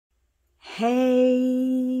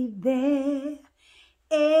Hey there,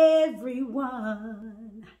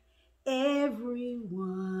 everyone,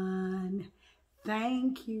 everyone.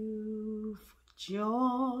 Thank you for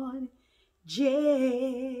joining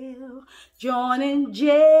jail, joining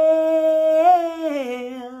jail,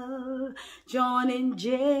 joining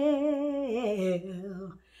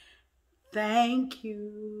jail. Thank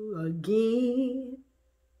you again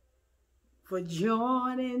for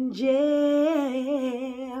joining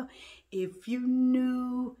jail. If you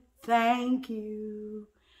knew, thank you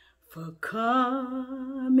for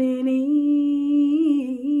coming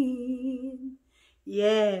in.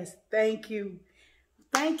 Yes, thank you.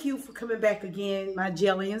 Thank you for coming back again, my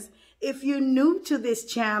jellians. If you're new to this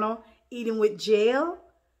channel, Eating with Jell,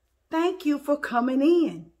 thank you for coming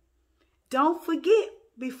in. Don't forget,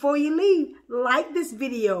 before you leave, like this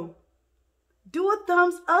video. Do a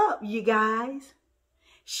thumbs up, you guys.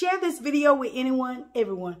 Share this video with anyone,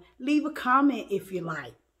 everyone. Leave a comment if you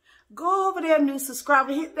like. Go over there, new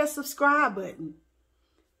subscriber, hit that subscribe button.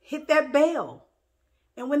 Hit that bell.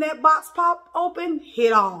 And when that box pop open,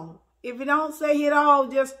 hit all. If it don't say hit all,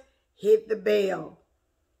 just hit the bell.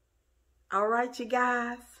 All right, you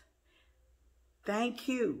guys. Thank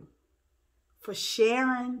you for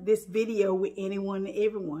sharing this video with anyone and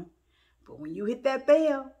everyone. But when you hit that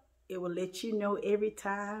bell, it will let you know every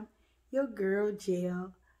time your girl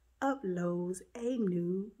Jell uploads a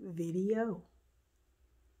new video.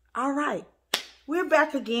 All right, we're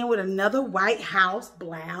back again with another White House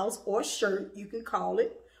blouse or shirt, you can call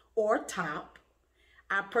it, or top.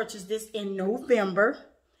 I purchased this in November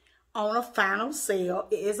on a final sale.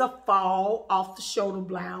 It is a fall off the shoulder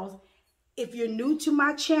blouse. If you're new to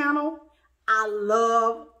my channel, I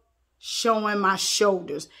love showing my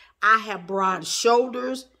shoulders. I have broad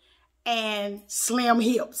shoulders and slim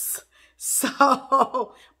hips.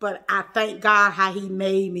 So, but I thank God how he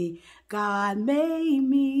made me. God made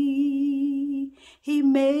me. He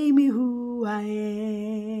made me who I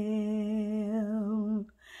am.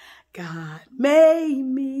 God made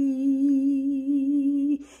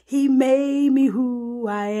me. He made me who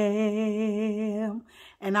I am.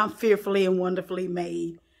 And I'm fearfully and wonderfully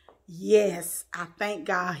made. Yes, I thank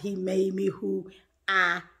God he made me who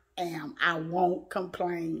I am. I won't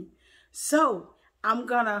complain. So, I'm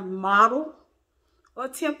going to model or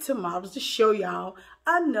attempt to model to show y'all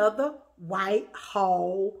another White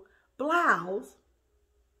House blouse.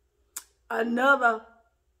 Another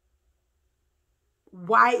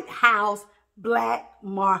White House Black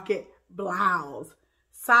Market blouse.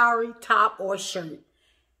 Sorry, top or shirt.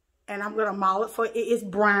 And I'm going to model it for it. It's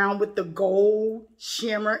brown with the gold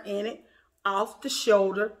shimmer in it. Off the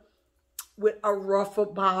shoulder with a ruffle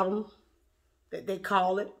bottom that they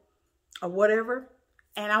call it. Or whatever,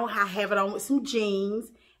 and I have it on with some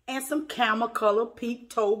jeans and some camel color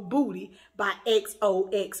peep toe booty by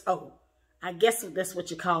XOXO. I guess that's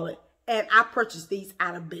what you call it. And I purchased these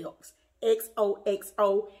out of Belk's.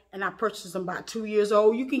 XOXO, and I purchased them about 2 years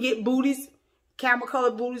old. You can get booties, camel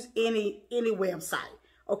color booties, any website.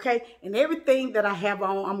 Okay, and everything that I have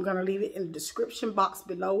on, I'm gonna leave it in the description box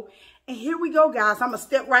below. And here we go, guys. I'm gonna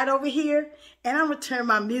step right over here, and I'm gonna turn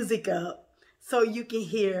my music up so you can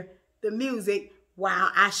hear the music while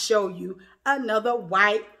I show you another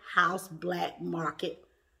White House Black Market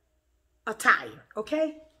attire,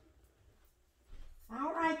 okay?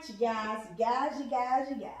 All right, you guys.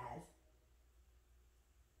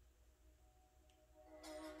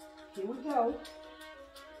 Here we go.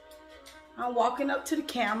 I'm walking up to the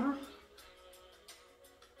camera.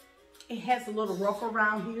 It has a little ruff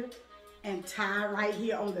around here and tie right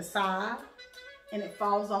here on the side, and it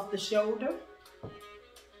falls off the shoulder.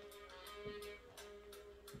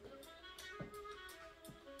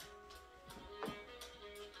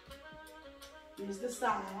 Here's the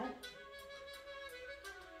side.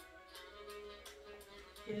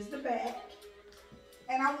 Here's the back.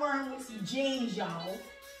 And I'm wearing with some jeans, y'all.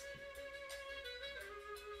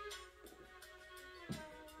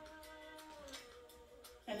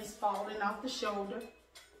 And it's falling off the shoulder.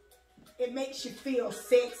 It makes you feel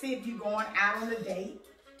sexy if you're going out on a date.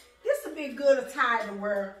 This would be a good attire to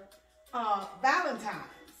wear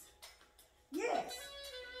Valentine's. Yes.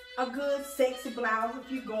 A good sexy blouse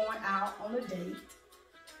if you're going out on a date,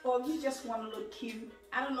 or if you just want to look cute.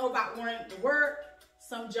 I don't know about wearing it to work,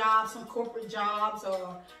 some jobs, some corporate jobs,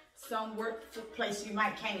 or some workplace you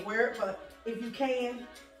might can't wear it, but if you can,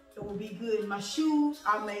 it will be good. My shoes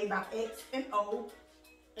are made by X&O.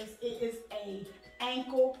 It is a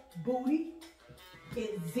ankle booty.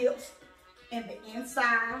 It zips in the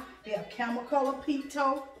inside. They have camel color peep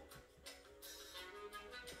toe.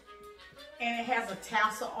 And it has a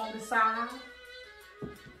tassel on the side.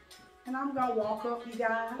 And I'm going to walk up, you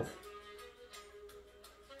guys,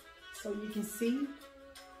 so you can see.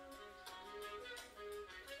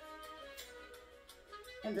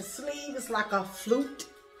 And the sleeve is like a flute,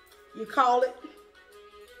 you call it.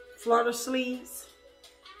 Flutter sleeves.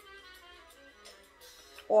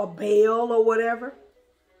 Or bell or whatever.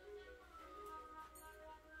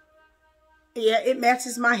 Yeah, it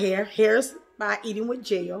matches my hair. Hair is by Eating with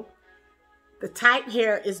Gel. The tight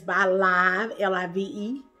hair is by Live,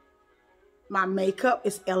 L-I-V-E. My makeup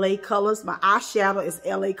is L.A.Colors. My eyeshadow is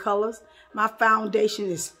L.A.Colors. My foundation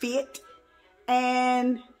is Fit.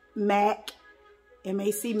 And MAC,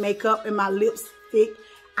 M-A-C makeup. And my lipstick,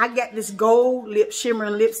 I got this gold lip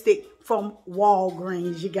shimmering lipstick from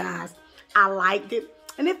Walgreens, you guys. I liked it.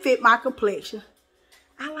 And it fit my complexion.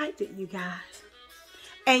 I liked it, you guys.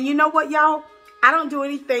 And you know what, y'all? I don't do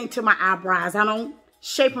anything to my eyebrows. I don't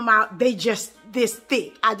shape them out. They just this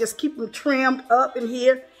thick. I just keep them trimmed up in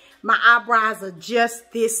here. My eyebrows are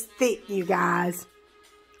just this thick, you guys.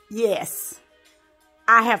 Yes.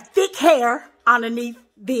 I have thick hair underneath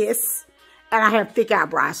this. And I have thick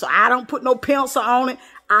eyebrows. So I don't put no pencil on it.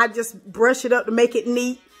 I just brush it up to make it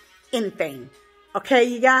neat. Anything. Okay,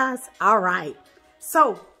 you guys? All right.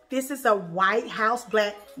 So, this is a White House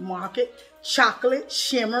Black Market chocolate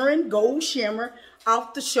shimmering, gold shimmer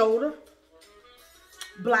off the shoulder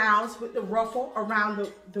blouse with the ruffle around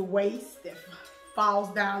the waist that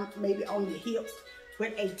falls down maybe on your hips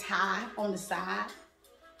with a tie on the side.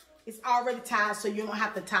 It's already tied, so you don't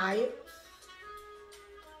have to tie it.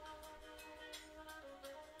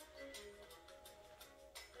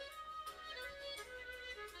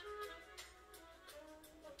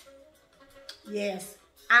 Yes,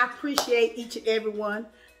 I appreciate each and every one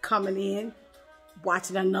coming in,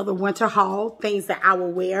 watching another winter haul, things that I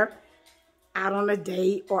will wear out on a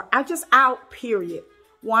date or I just out, period.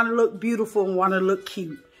 Want to look beautiful and want to look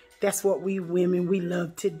cute. That's what we women, we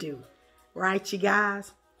love to do. Right, you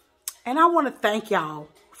guys? And I want to thank y'all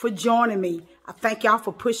for joining me. I thank y'all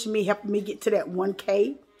for pushing me, helping me get to that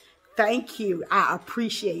 1K. Thank you. I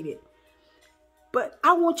appreciate it. But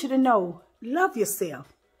I want you to know, love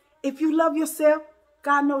yourself. If you love yourself,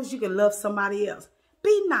 God knows you can love somebody else.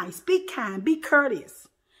 Be nice, be kind, be courteous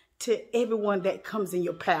to everyone that comes in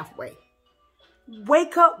your pathway.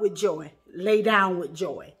 Wake up with joy. Lay down with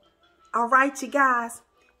joy. All right, you guys?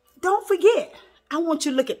 Don't forget, I want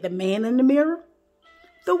you to look at the man in the mirror,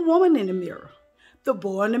 the woman in the mirror, the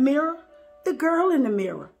boy in the mirror, the girl in the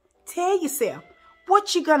mirror. Tell yourself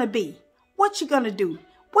what you're going to be, what you're going to do,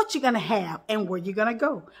 what you're going to have, and where you're going to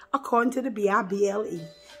go, according to the B-I-B-L-E.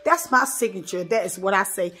 That's my signature. That is what I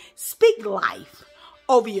say. Speak life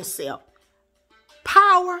over yourself.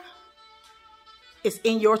 Power is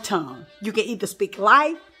in your tongue. You can either speak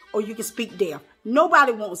life or you can speak death.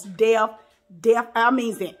 Nobody wants death. Death, I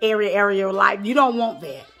mean, in every area of life. You don't want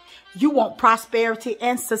that. You want prosperity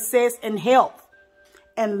and success and health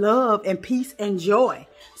and love and peace and joy.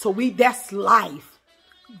 So that's life.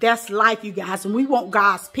 That's life, you guys. And we want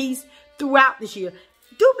God's peace throughout this year.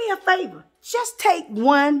 Do me a favor. Just take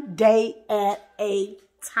one day at a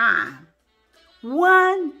time.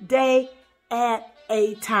 One day at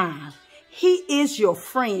a time. He is your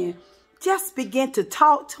friend. Just begin to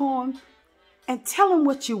talk to him and tell him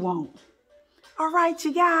what you want. All right,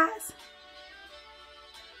 you guys?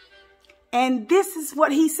 And this is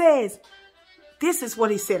what he says. This is what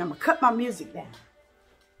he said. I'm going to cut my music down.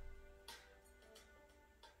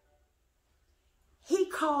 He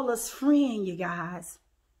called us friend, you guys.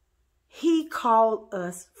 He called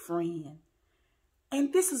us friend.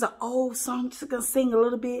 And this is an old song. I'm just going to sing a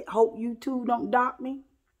little bit. Hope you two don't dock me.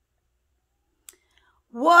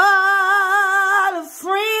 What a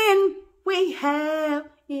friend we have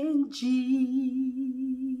in Jesus.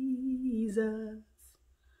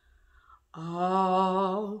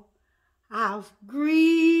 All our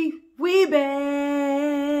grief we bear.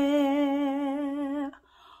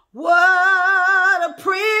 What a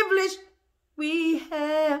privilege we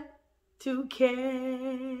have to carry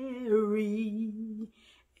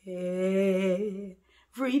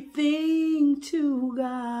everything to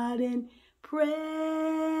God in prayer.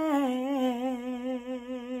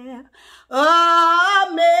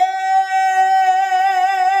 Amazing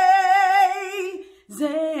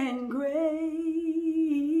grace,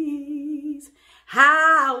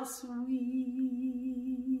 how sweet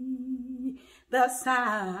the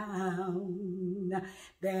sound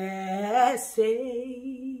that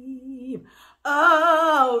saved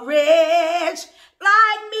a wretch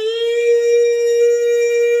like me.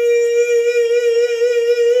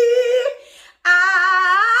 I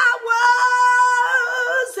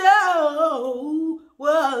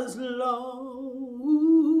was lost,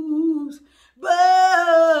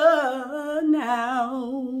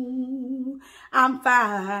 I'm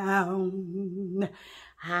found.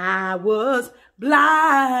 I was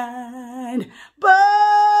blind, but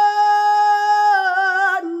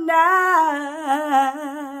now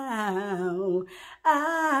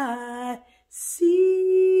I see.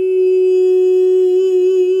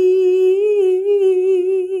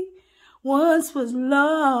 Once was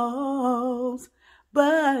lost,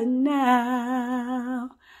 but now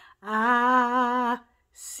I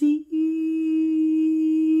see.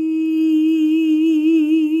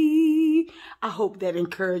 I hope that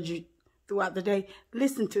encouraged you throughout the day.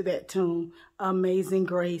 Listen to that tune, Amazing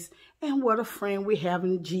Grace. And what a friend we have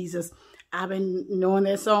in Jesus. I've been knowing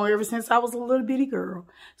that song ever since I was a little bitty girl.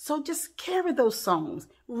 So just carry those songs.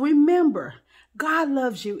 Remember, God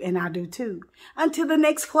loves you, and I do too. Until the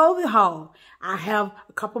next clothing haul, I have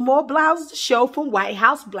a couple more blouses to show from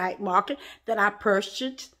WhiteHousrBlackMarket that I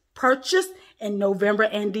purchased in November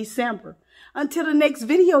and December. Until the next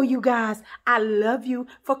video, you guys, I love you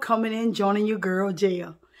for coming in, joining your girl,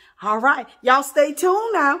 Jill. All right, y'all stay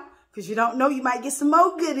tuned now, because you don't know, you might get some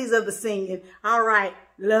more goodies of the singing. All right,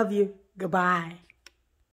 love you. Goodbye.